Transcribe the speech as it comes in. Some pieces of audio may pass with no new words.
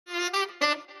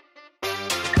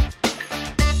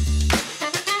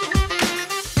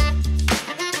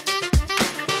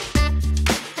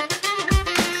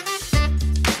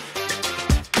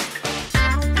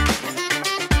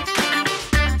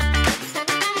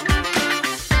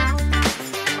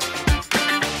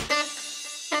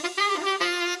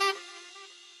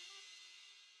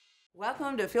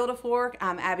Welcome to Field of Fork.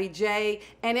 I'm Abby J,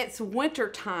 and it's winter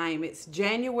time. It's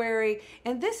January,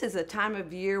 and this is a time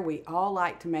of year we all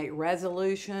like to make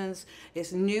resolutions.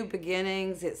 It's new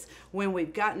beginnings. It's when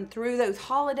we've gotten through those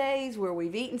holidays where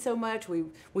we've eaten so much,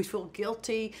 we feel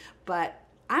guilty, but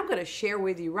I'm going to share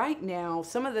with you right now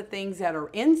some of the things that are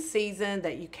in season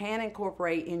that you can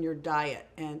incorporate in your diet.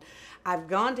 And I've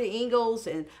gone to Ingles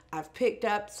and I've picked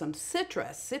up some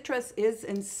citrus. Citrus is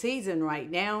in season right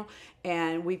now,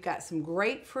 and we've got some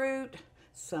grapefruit,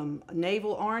 some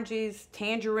navel oranges,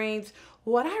 tangerines.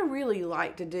 What I really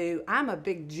like to do, I'm a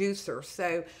big juicer.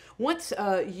 So once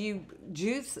you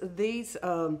juice these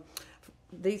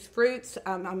fruits,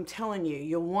 I'm telling you,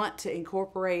 you'll want to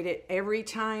incorporate it every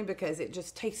time because it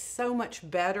just tastes so much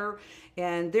better.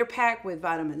 And they're packed with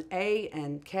vitamin A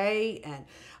and K, and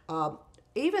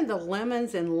even the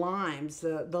lemons and limes.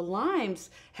 The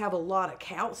limes have a lot of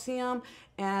calcium,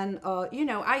 and you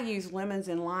know, I use lemons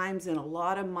and limes in a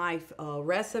lot of my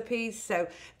recipes. So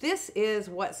this is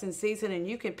what's in season, and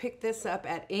you can pick this up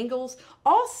at Ingles.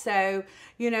 Also,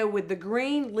 you know, with the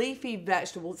green leafy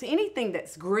vegetables, anything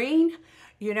that's green,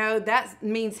 you know, that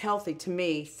means healthy to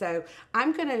me. So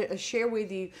I'm going to share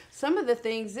with you some of the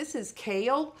things. This is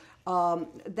kale.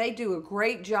 They do a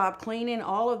great job cleaning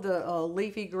all of the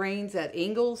leafy greens at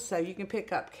Ingles. So you can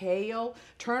pick up kale,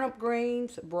 turnip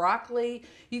greens, broccoli.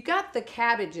 You've got the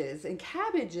cabbages, and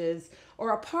cabbages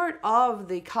are a part of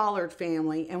the collard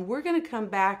family. And we're going to come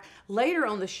back later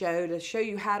on the show to show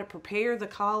you how to prepare the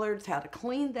collards, how to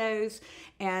clean those.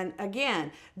 And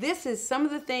again, this is some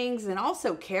of the things, and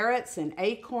also carrots and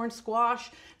acorn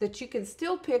squash that you can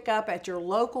still pick up at your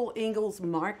local Ingles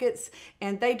markets.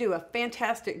 And they do a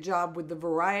fantastic job with the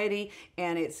variety.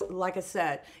 And it's, like I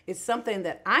said, it's something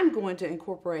that I'm going to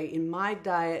incorporate in my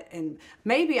diet, and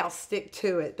maybe I'll stick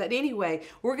to it. But anyway,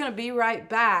 we're going to be right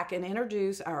back and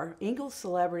introduce our Ingles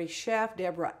celebrity chef,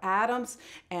 Deborah Adams.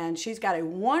 And she's got a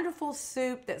wonderful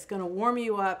soup that's going to warm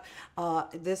you up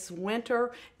this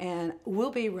winter. And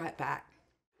we'll be right back.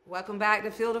 Welcome back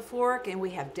to Field of Fork, and we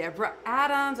have Deborah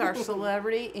Adams, our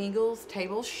celebrity Ingles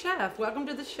Table chef. Welcome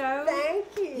to the show. Thank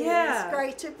you. Yeah. It's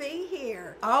great to be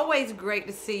here. Always great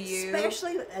to see you.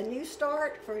 Especially a new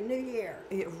start for a new year.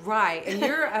 Right, and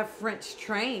you're a French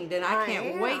trained, and I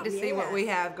can't wait to see what we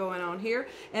yes. have going on here.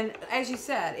 And as you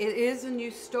said, it is a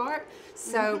new start.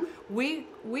 So we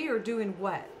are doing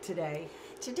what today?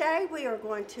 Today we are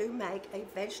going to make a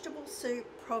vegetable soup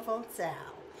provençal.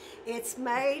 It's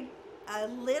made a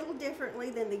little differently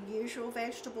than the usual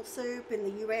vegetable soup in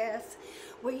the U.S.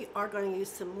 We are going to use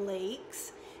some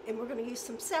leeks, and we're going to use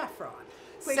some saffron,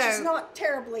 which is not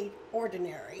terribly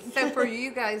ordinary. So for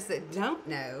you guys that don't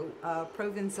know,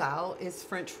 Provençal is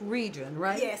French region,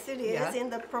 right? Yes, it is.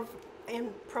 Yeah. In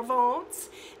Provence,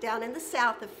 down in the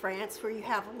south of France, where you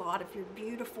have a lot of your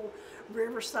beautiful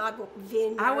riverside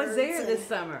vineyards. I was there this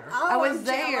summer. Oh, I was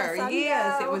there.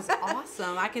 Yes, it was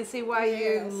awesome. I can see why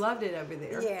you loved it over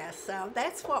there. Yes, so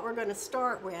that's what we're going to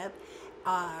start with.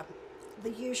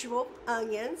 The usual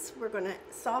onions. We're going to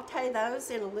saute those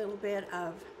in a little bit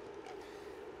of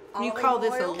You call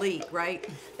this a leek, right?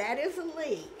 That is a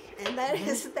leek, and that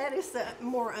is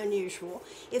more unusual.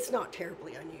 It's not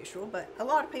terribly unusual, but a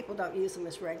lot of people don't use them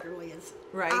as regularly as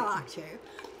I like to.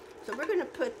 So we're going to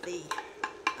put the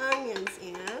onions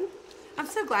in. I'm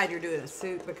so glad you're doing a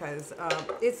soup because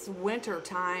it's winter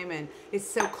time and it's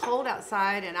so cold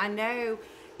outside, and I know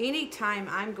anytime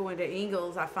I'm going to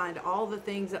Ingles, I find all the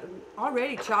things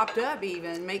already chopped up.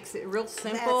 Even makes it real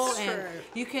simple. That's and true.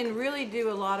 You can really do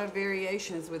a lot of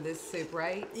variations with this soup,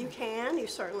 right? You can. You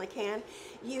certainly can.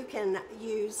 You can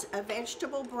use a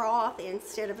vegetable broth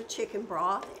instead of a chicken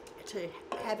broth to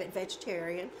have it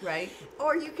vegetarian. Right.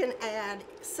 Or you can add,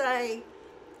 say,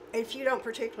 if you don't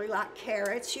particularly like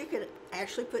carrots, you could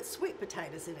actually put sweet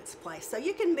potatoes in its place. So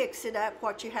you can mix it up,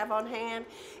 what you have on hand.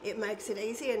 It makes it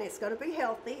easy, and it's going to be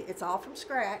healthy. It's all from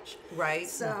scratch. Right.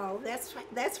 So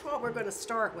that's what we're going to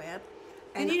start with.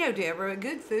 And you know, Deborah,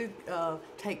 good food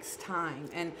takes time.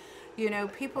 And, you know,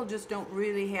 people just don't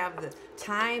really have the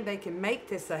time. They can make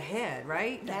this ahead,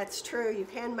 right? That's true. You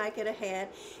can make it ahead.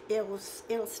 It'll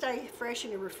stay fresh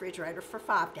in your refrigerator for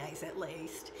 5 days at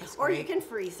least. That's or great. you can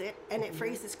freeze it, and it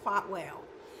freezes quite well.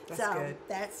 That's so good.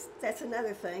 that's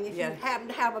another thing. If you happen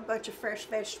to have a bunch of fresh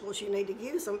vegetables you need to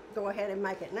use them, go ahead and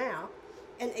make it now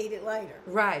and eat it later.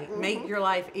 Right. Make your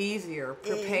life easier.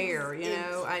 Prepare. You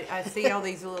know, I see all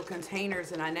these little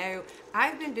containers, and I know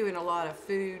I've been doing a lot of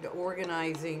food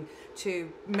organizing to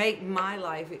make my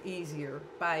life easier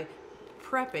by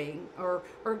prepping or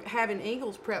having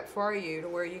Ingles prep for you to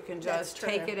where you can just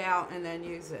take it out and then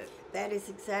use it. That is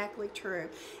exactly true.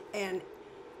 And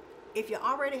if you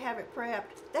already have it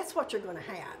prepped, that's what you're going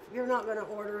to have. You're not going to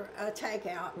order a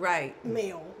takeout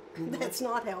meal. That's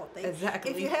not healthy.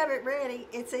 Exactly. If you have it ready,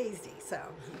 it's easy. So,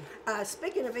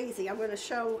 speaking of easy, I'm going to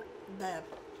show the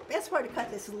best way to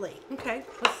cut this leek. Okay,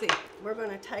 let's see. We're going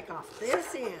to take off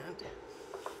this end,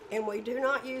 and we do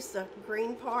not use the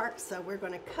green part, so we're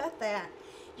going to cut that.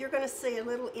 You're going to see a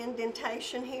little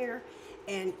indentation here,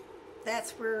 and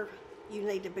that's where you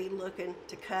need to be looking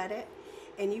to cut it.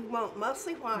 And you want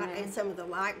mostly white and some of the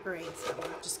light green. So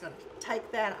we're just going to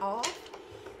take that off,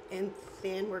 and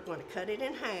then we're going to cut it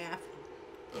in half.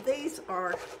 These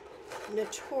are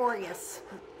notorious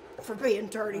for being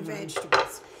dirty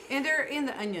vegetables. And they're in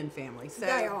the onion family. So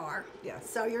they are. Yes.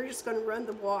 So you're just going to run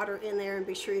the water in there and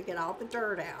be sure you get all the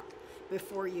dirt out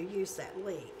before you use that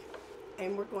leek.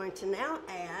 And we're going to now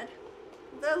add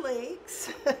the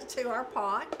leeks to our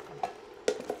pot.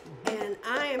 And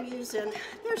I am using,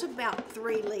 there's about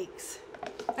 3 leeks.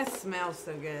 That smells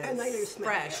so good. And they do smell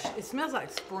fresh. good. It smells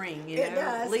like spring, you It know.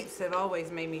 does. Leeks have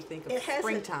always made me think of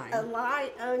springtime. It has a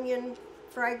light onion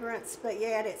fragrance, but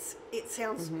yet it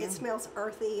smells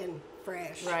earthy and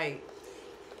fresh. Right.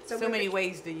 So many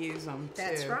ways to use them, too.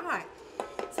 That's right.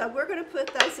 So we're going to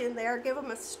put those in there, give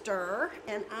them a stir,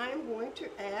 and I'm going to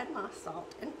add my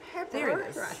salt and pepper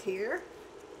right here.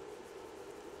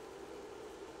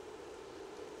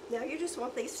 Now you just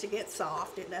want these to get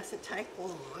soft. It doesn't take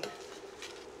long.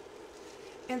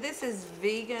 And this is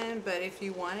vegan, but if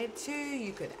you wanted to,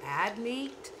 you could add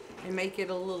meat and make it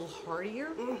a little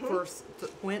heartier for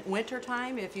winter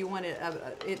time if you wanted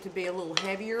it to be a little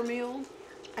heavier meal.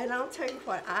 And I'll tell you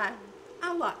what, I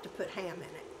like to put ham in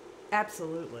it.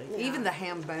 Absolutely. Yeah. Even the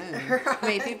ham bone. Right. I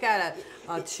mean, if you've got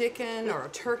a chicken or a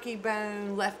turkey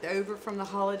bone left over from the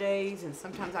holidays, and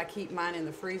sometimes I keep mine in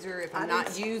the freezer if I'm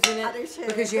not using it,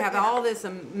 because you have all this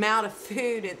amount of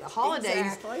food at the holidays.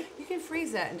 Exactly. You can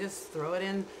freeze that and just throw it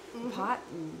in the pot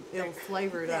and it'll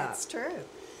flavor it up. That's true.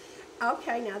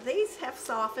 Okay, now these have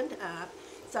softened up,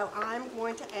 so I'm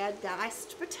going to add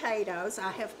diced potatoes.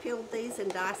 I have peeled these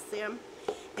and diced them,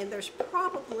 and there's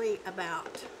probably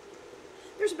about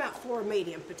 4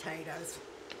 medium potatoes.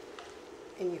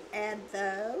 And you add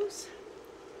those.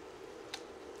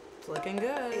 It's looking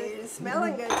good. It is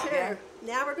smelling good too. Yeah.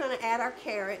 Now we're going to add our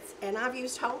carrots, and I've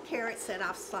used whole carrots that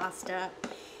I've sliced up,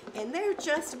 and they're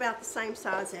just about the same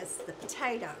size as the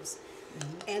potatoes,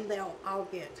 and they'll all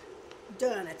get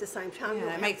done at the same time.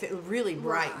 Yeah, it makes it a really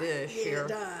bright dish here. It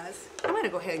does. I'm going to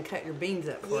go ahead and cut your beans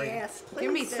up for you. Yes, please.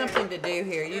 Give me something to do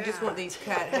here. You just want these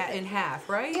cut in half,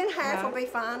 right? In half will be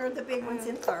fine, or the big ones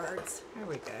in thirds. There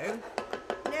we go.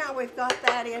 Now we've got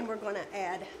that in, we're going to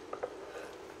add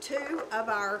 2 of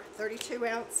our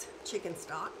 32-ounce chicken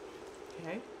stock.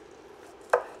 Okay.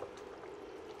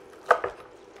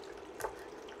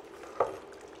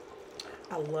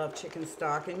 I love chicken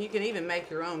stock, and you can even make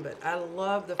your own, but I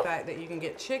love the fact that you can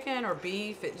get chicken or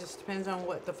beef. It just depends on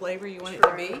what the flavor you want it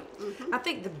to be. I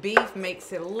think the beef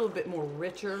makes it a little bit more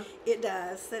richer. It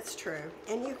does, that's true.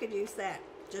 And you could use that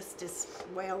just as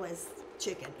well as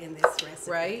chicken in this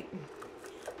recipe. Right.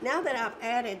 Now that I've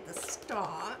added the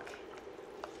stock,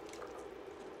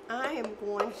 I am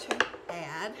going to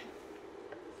add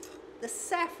the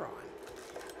saffron.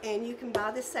 And you can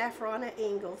buy the saffron at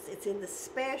Ingles. It's in the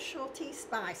specialty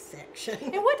spice section.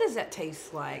 And what does that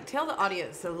taste like? Tell the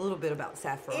audience a little bit about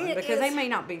saffron, because they may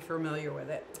not be familiar with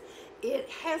it. It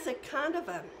has a kind of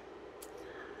a,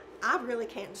 I really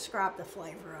can't describe the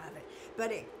flavor of it,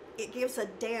 but it gives a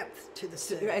depth to the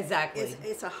soup. Exactly.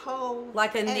 It's a whole...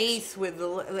 Like anise with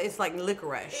the, it's like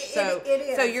licorice. So it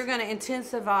is. So you're going to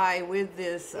intensify with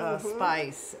this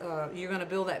spice. You're going to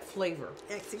build that flavor.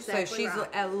 That's exactly right. So she's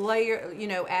a layer,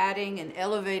 adding and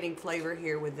elevating flavor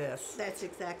here with this. That's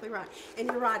exactly right. And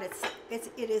you're right,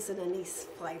 it is an anise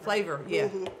flavor. Flavor, yeah.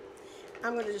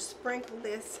 I'm going to just sprinkle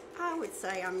this. I would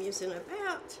say I'm using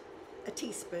about a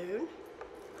teaspoon.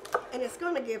 And it's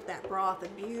going to give that broth a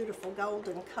beautiful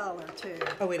golden color too.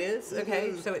 Oh, it is?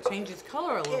 Okay, so it changes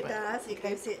color a little bit. It does. It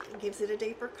gives it a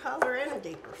deeper color and a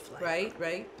deeper flavor. Right,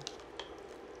 right.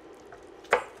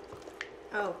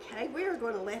 Okay, we are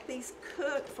going to let these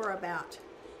cook for about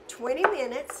 20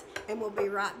 minutes, and we'll be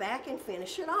right back and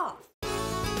finish it off.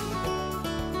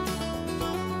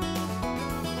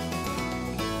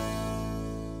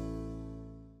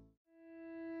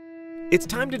 It's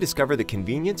time to discover the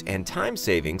convenience and time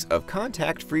savings of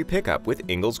contact-free pickup with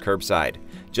Ingles Curbside.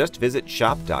 Just visit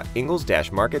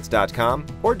shop.ingles-markets.com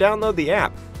or download the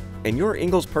app. and your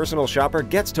Ingles personal shopper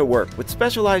gets to work with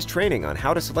specialized training on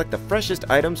how to select the freshest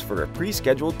items for a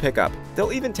pre-scheduled pickup.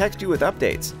 They'll even text you with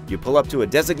updates. You pull up to a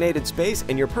designated space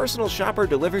and your personal shopper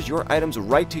delivers your items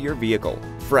right to your vehicle.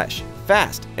 Fresh,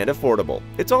 fast, and affordable.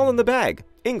 It's all in the bag.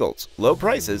 Ingles, low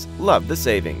prices, love the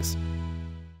savings.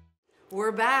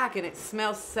 We're back and it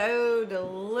smells so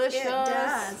delicious. It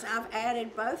does. I've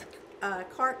added both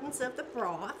cartons of the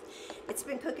broth. It's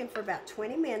been cooking for about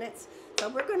 20 minutes. So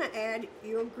we're going to add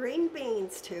your green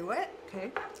beans to it. Okay.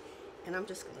 And I'm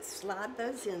just going to slide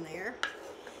those in there.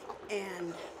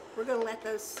 And we're going to let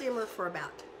those simmer for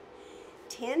about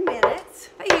 10 minutes.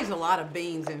 They use a lot of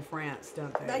beans in France,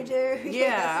 don't they? They do.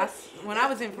 Yeah. Yes. When I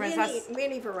was in France,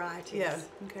 many varieties. Yeah.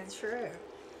 Okay. True.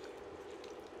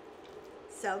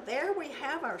 So there we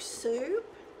have our soup,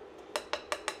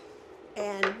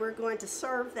 and we're going to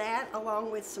serve that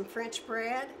along with some French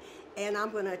bread, and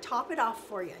I'm going to top it off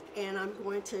for you, and I'm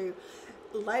going to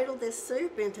ladle this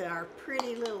soup into our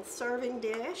pretty little serving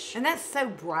dish. And that's so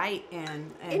bright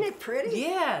and Isn't it pretty?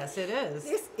 Yes, it is.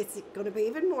 It's going to be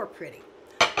even more pretty.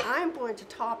 I'm going to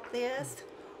top this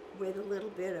with a little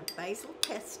bit of basil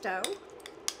pesto.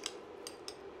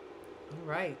 All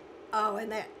right. Oh,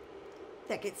 and that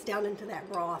gets down into that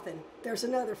broth, and there's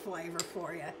another flavor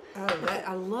for you. Oh,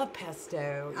 I love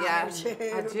pesto. Yeah,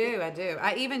 I do.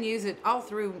 I even use it all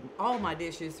through all my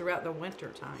dishes throughout the winter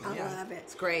time. I love it.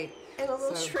 It's great. And a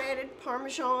little shredded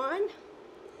Parmesan.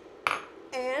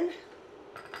 And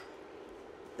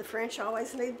the French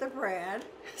always need the bread.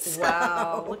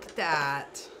 Wow, look at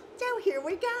that. So here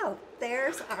we go.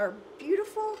 There's our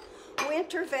beautiful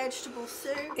winter vegetable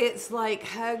soup. It's like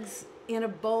hugs in a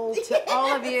bowl to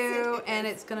all of you, and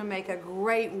it's going to make a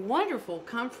great, wonderful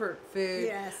comfort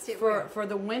food for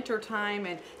the winter time.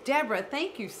 And Deborah,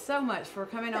 thank you so much for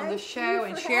coming on the show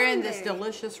and sharing this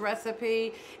delicious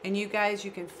recipe. And you guys,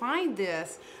 you can find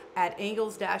this at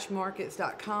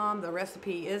ingles-markets.com. The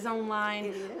recipe is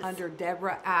online under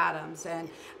Deborah Adams, and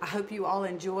I hope you all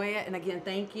enjoy it. And again,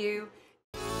 thank you.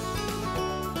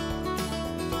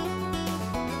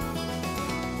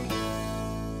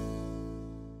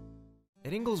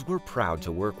 At Ingles, we're proud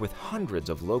to work with hundreds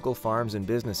of local farms and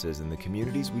businesses in the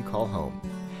communities we call home.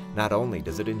 Not only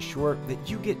does it ensure that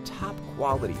you get top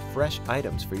quality, fresh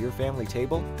items for your family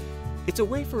table, it's a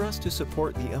way for us to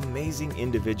support the amazing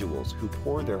individuals who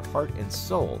pour their heart and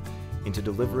soul into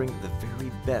delivering the very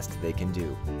best they can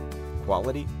do.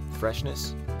 Quality,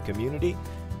 freshness, community,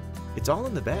 it's all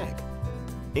in the bag.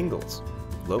 Ingles,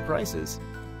 low prices,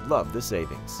 love the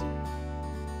savings.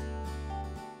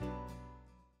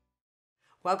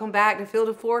 Welcome back to Field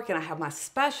of Fork, and I have my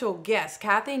special guest,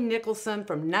 Kathy Nicholson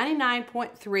from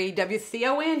 99.3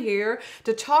 WCON here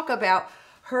to talk about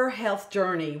her health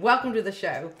journey. Welcome to the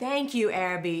show. Thank you,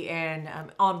 Abby, and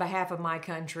on behalf of my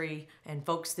country and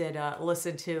folks that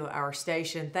listen to our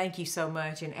station, thank you so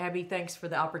much. And Abby, thanks for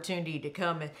the opportunity to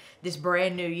come this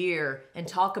brand new year and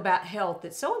talk about health.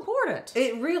 It's so important.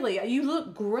 It really, you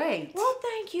look great. Well,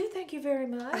 thank you very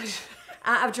much.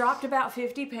 I've dropped about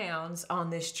 50 pounds on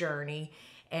this journey,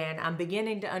 and I'm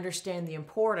beginning to understand the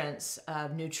importance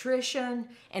of nutrition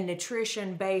and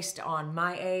nutrition based on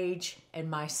my age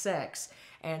and my sex.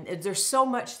 And there's so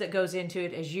much that goes into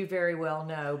it, as you very well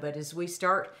know, but as we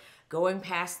start going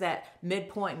past that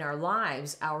midpoint in our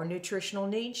lives, our nutritional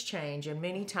needs change, and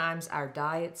many times our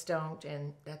diets don't,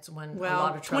 and that's when a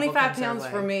lot of trouble 25 comes our pounds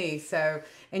way. for me, so,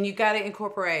 and you got to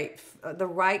incorporate the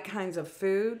right kinds of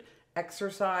food,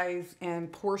 exercise,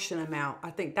 and portion amount.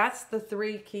 I think that's the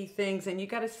three key things, and you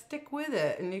got to stick with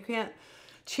it, and you can't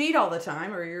cheat all the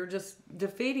time or you're just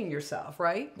defeating yourself,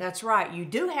 right? That's right. You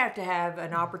do have to have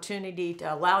an opportunity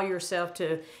to allow yourself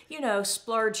to,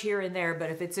 splurge here and there, but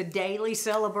if it's a daily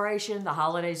celebration, the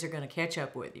holidays are going to catch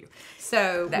up with you.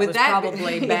 So that was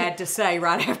probably bad to say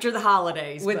right after the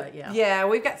holidays, but yeah. Yeah,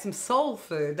 we've got some soul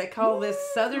food. They call this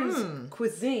Southern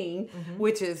cuisine,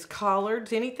 which is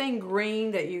collards, anything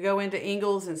green that you go into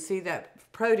Ingles and see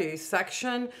that produce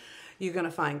section. You're going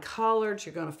to find collards,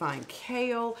 you're going to find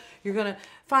kale, you're going to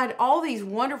find all these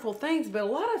wonderful things, but a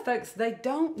lot of folks, they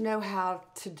don't know how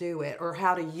to do it or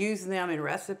how to use them in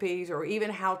recipes or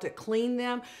even how to clean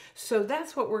them. So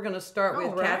that's what we're going to start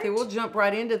with, Kathy. We'll jump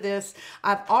right into this.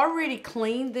 I've already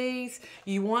cleaned these.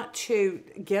 You want to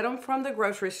get them from the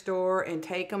grocery store and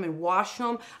take them and wash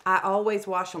them. I always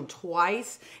wash them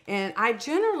twice, and I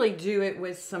generally do it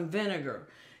with some vinegar.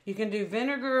 You can do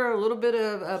vinegar, a little bit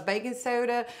of baking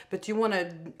soda, but you want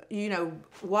to,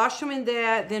 wash them in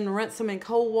that, then rinse them in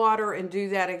cold water and do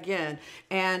that again.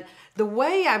 And the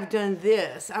way I've done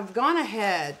this, I've gone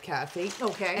ahead, Kathy.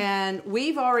 Okay. And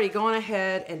we've already gone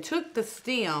ahead and took the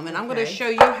stem, and I'm going to show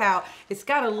you how it's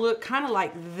got to look kind of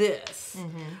like this.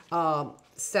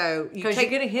 So because you're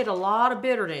going to hit a lot of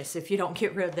bitterness if you don't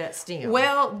get rid of that stem.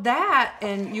 Well, that,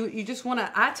 and you just want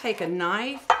to, I take a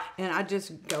knife and I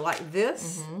just go like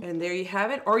this, and there you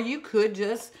have it. Or you could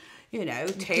just,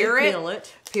 tear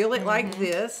it, peel it like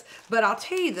this. But I'll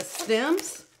tell you, the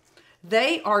stems,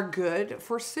 they are good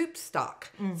for soup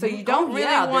stock. So you don't really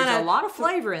want to. There's a lot of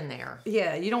flavor in there.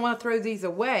 Yeah, you don't want to throw these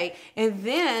away. And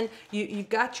then you've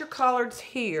got your collards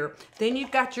here. Then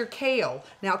you've got your kale.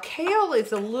 Now, kale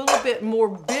is a little bit more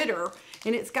bitter,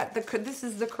 and it's got this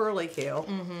is the curly kale,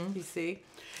 you see.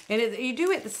 And you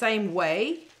do it the same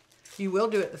way. You will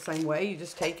do it the same way. You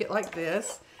just take it like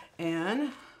this.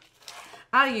 And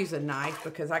I use a knife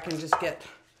because I can just get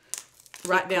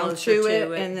right down to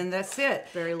it, and then that's it.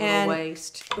 Very little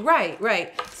waste. Right.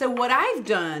 So what I've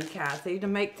done, Kathy, to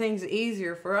make things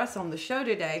easier for us on the show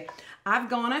today, I've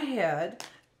gone ahead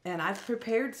and I've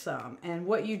prepared some. And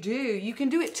what you do, you can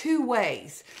do it two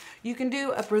ways. You can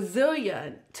do a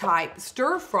Brazilian type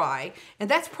stir fry, and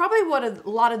that's probably what a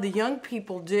lot of the young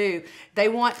people do. They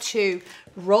want to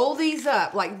roll these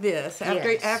up like this.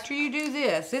 After you do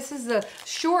this is a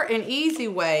short and easy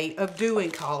way of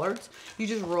doing collards. You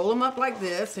just roll them up like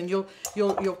this, and you'll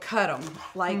cut them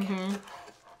like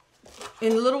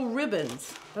in little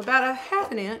ribbons, about a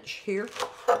 ½ inch here.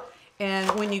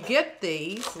 And when you get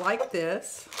these like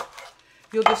this,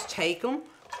 you'll just take them,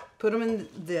 put them in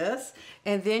this,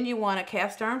 and then you want a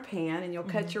cast iron pan, and you'll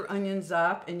cut your onions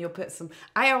up, and you'll put some,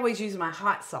 I always use my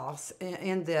hot sauce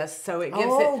in this, so it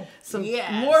gives it some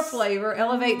more flavor,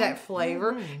 elevate that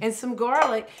flavor, and some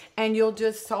garlic, and you'll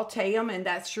just saute them, and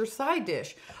that's your side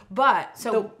dish. But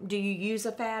do you use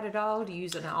a fat at all? Do you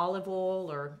use an olive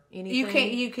oil or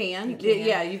anything? You can.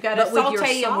 Yeah, you've got to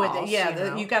saute them with it.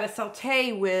 Yeah, you've got to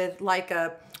saute with like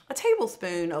a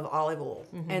tablespoon of olive oil,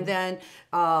 and then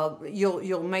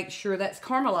you'll make sure that's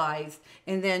caramelized,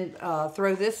 and then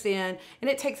throw this in, and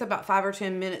it takes about 5 or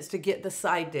 10 minutes to get the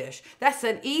side dish. That's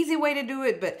an easy way to do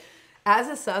it, but as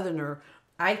a Southerner,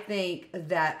 I think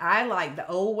that I like the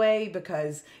old way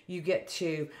because you get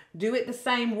to do it the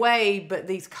same way, but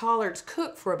these collards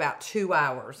cook for about 2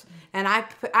 hours, and I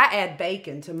add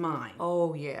bacon to mine.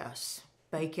 Oh yes.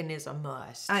 Bacon is a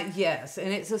must. Yes,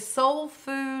 and it's a soul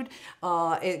food.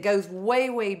 It goes way,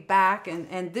 way back,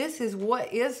 and this is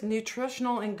what is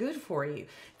nutritional and good for you.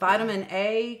 Vitamin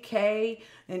A, K,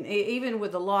 and even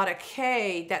with a lot of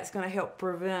K, that's going to help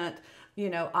prevent,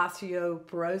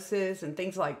 osteoporosis and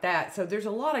things like that. So there's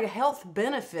a lot of health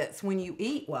benefits when you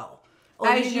eat well,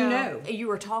 as you know. You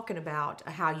were talking about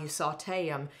how you saute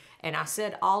them, and I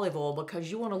said olive oil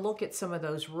because you want to look at some of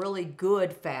those really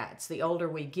good fats. The older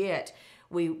we get,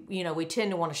 we tend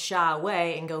to want to shy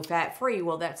away and go fat-free.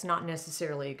 Well, that's not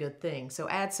necessarily a good thing. So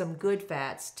add some good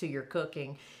fats to your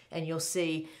cooking, and you'll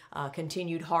see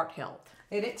continued heart health.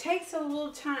 And it takes a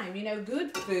little time.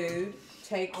 Good food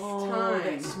takes time. Oh,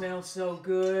 that smells so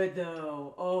good,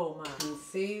 though. Oh, my. You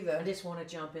see I just want to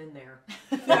jump in there.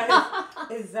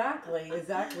 Exactly.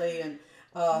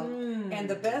 And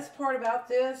the best part about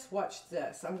this, watch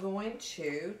this. I'm going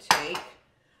to take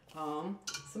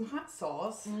some hot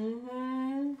sauce,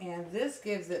 and this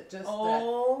gives it just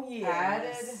that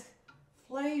added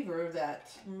flavor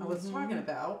that I was talking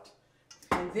about.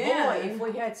 And then, boy, if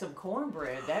we had some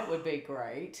cornbread, that would be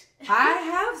great. I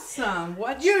have some.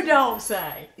 What you don't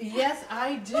say? Yes,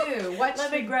 I do.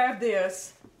 Let me grab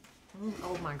this.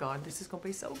 Oh my God, this is gonna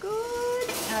be so good.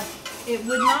 It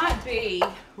would not be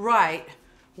right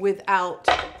without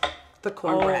the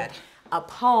cornbread. A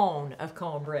pone of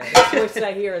cornbread, as we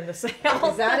say here in the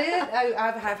South. Is that it?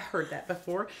 I've heard that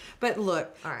before. But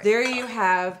look, there you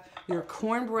have your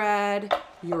cornbread,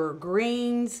 your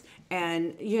greens,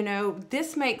 and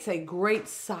this makes a great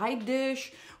side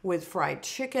dish with fried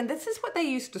chicken. This is what they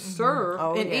used to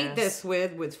serve eat this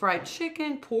with fried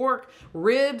chicken, pork,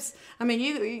 ribs. I mean,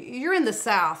 you're in the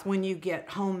South when you get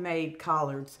homemade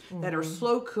collards that are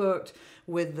slow cooked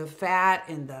with the fat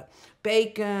and the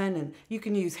bacon, and you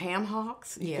can use ham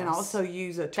hocks. You can also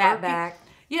use a turkey. Fatback.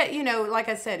 Yeah, like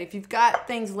I said, if you've got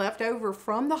things left over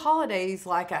from the holidays,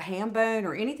 like a ham bone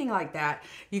or anything like that,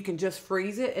 you can just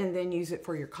freeze it and then use it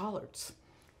for your collards.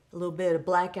 A little bit of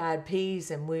black-eyed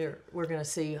peas, and we're going to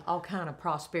see all kind of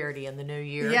prosperity in the new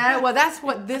year. Yeah, well, that's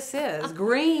what this is.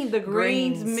 The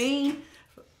greens mean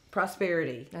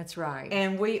prosperity. That's right.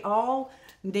 And we all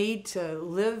need to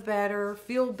live better,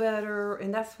 feel better,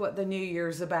 and that's what the new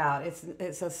year's about.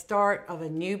 It's a start of a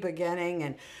new beginning,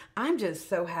 and I'm just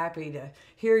so happy to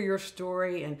hear your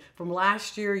story. And from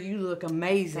last year, you look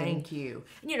amazing. Thank you.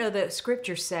 You know, the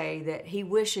scriptures say that he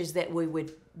wishes that we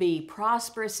would be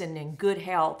prosperous and in good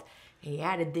health. He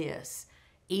added this,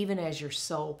 even as your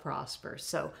soul prospers.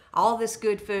 So all this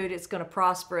good food, it's going to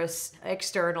prosper us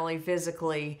externally,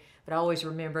 physically, but always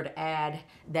remember to add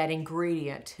that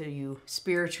ingredient to you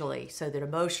spiritually, so that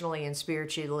emotionally and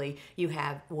spiritually you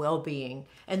have well-being.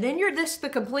 And then you're the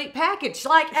complete package,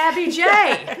 like Abby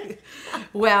J.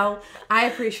 Well, I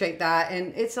appreciate that.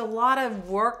 And it's a lot of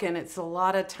work, and it's a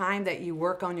lot of time that you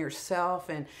work on yourself,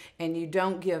 and you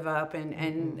don't give up,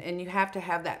 and you have to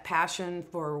have that passion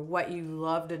for what you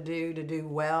love to do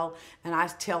well. And I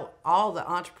tell all the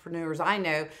entrepreneurs I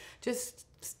know, just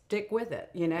stick with it,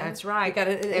 you know. That's right. You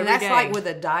gotta, and that's like with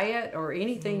a diet or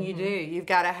anything you do. You've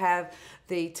got to have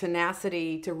the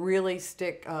tenacity to really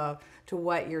stick to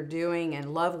what you're doing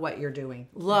and love what you're doing.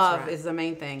 Love is the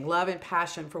main thing. Love and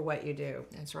passion for what you do.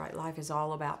 That's right. Life is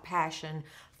all about passion,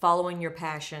 following your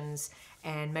passions,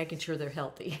 and making sure they're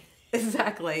healthy.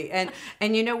 Exactly. And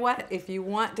you know what? If you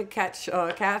want to catch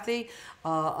Kathy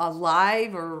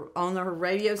live or on her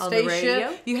radio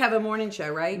station, you have a morning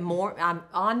show, right? I'm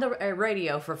on the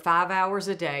radio for 5 hours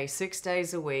a day, 6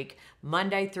 days a week,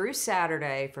 Monday through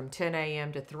Saturday from 10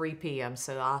 a.m. to 3 p.m.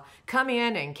 So I'll come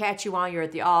in and catch you while you're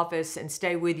at the office and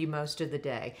stay with you most of the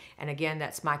day. And again,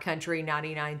 that's My Country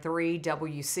 99.3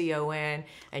 WCON,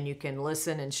 and you can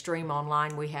listen and stream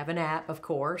online. We have an app, of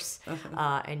course,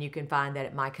 and you can find that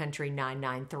at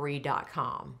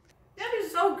mycountry993.com. That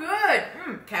is so good.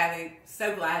 Kathy,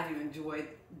 so glad you enjoyed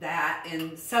that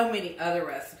and so many other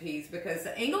recipes, because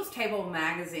the Ingles Table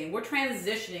magazine, we're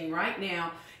transitioning right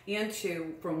now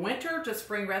into from winter to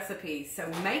spring recipes. So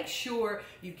make sure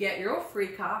you get your free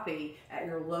copy at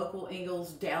your local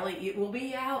Ingles deli. It will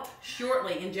be out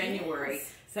shortly in January.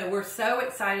 Yes. So we're so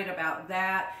excited about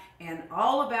that, and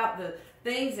all about the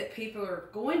things that people are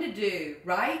going to do,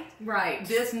 right? Right.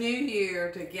 This new year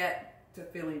to get to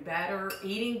feeling better,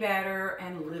 eating better,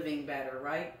 and living better,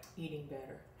 right? Eating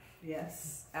better.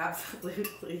 Yes,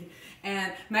 absolutely.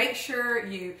 And make sure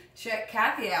you check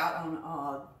Kathy out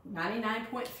on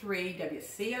 99.3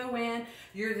 WCON.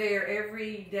 You're there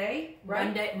every day,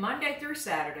 right? Monday through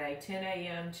Saturday, 10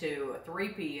 a.m. to 3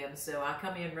 p.m. So I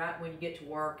come in right when you get to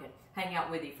work and hang out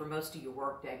with you for most of your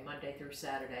work day, Monday through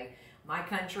Saturday.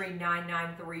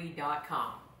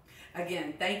 mycountry993.com.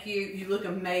 Again, thank you. You look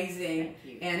amazing. Thank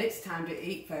you. And it's time to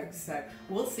eat, folks. So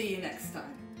we'll see you next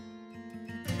time.